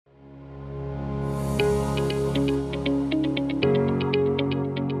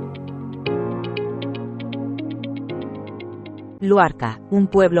Luarca, un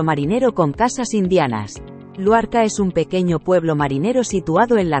pueblo marinero con casas indianas. Luarca es un pequeño pueblo marinero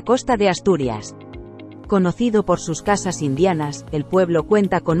situado en la costa de Asturias. Conocido por sus casas indianas, el pueblo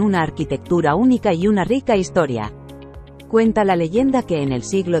cuenta con una arquitectura única y una rica historia. Cuenta la leyenda que en el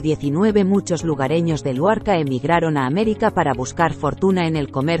siglo XIX muchos lugareños de Luarca emigraron a América para buscar fortuna en el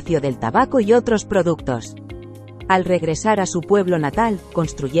comercio del tabaco y otros productos. Al regresar a su pueblo natal,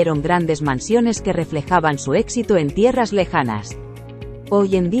 construyeron grandes mansiones que reflejaban su éxito en tierras lejanas.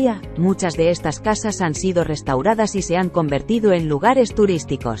 Hoy en día, muchas de estas casas han sido restauradas y se han convertido en lugares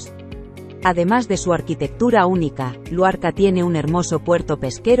turísticos. Además de su arquitectura única, Luarca tiene un hermoso puerto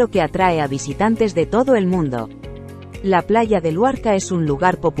pesquero que atrae a visitantes de todo el mundo. La playa de Luarca es un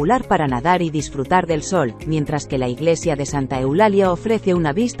lugar popular para nadar y disfrutar del sol, mientras que la iglesia de Santa Eulalia ofrece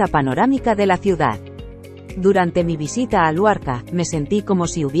una vista panorámica de la ciudad. Durante mi visita a Luarca, me sentí como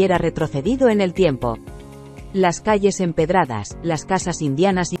si hubiera retrocedido en el tiempo. Las calles empedradas, las casas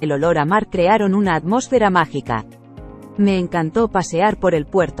indianas y el olor a mar crearon una atmósfera mágica. Me encantó pasear por el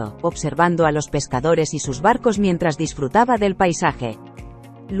puerto, observando a los pescadores y sus barcos mientras disfrutaba del paisaje.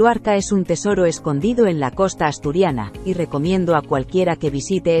 Luarca es un tesoro escondido en la costa asturiana, y recomiendo a cualquiera que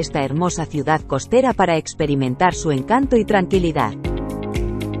visite esta hermosa ciudad costera para experimentar su encanto y tranquilidad.